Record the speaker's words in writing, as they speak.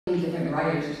different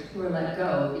writers who are let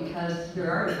go because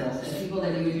their articles, and people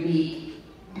that you would meet,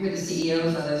 who the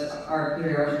CEOs of those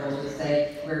articles would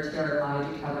say, we're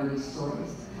terrified to cover these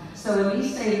stories. So when we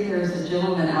say that there's a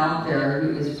gentleman out there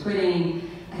who is putting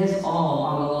his all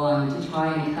on the line to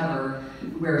try and cover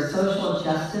where social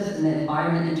justice and the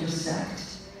environment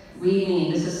intersect, we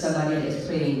mean this is somebody that is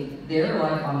putting their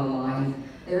life on the line,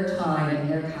 their time and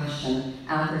their passion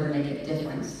out there to make a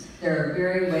difference. Their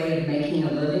very way of making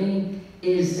a living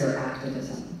is their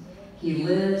activism. He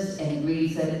lives and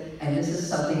breathes it, and this is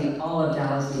something that all of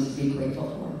Dallas needs to be grateful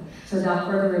for. So without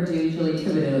further ado, Julie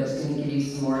Thibodeau is going to give you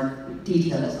some more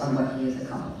details on what he has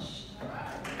accomplished.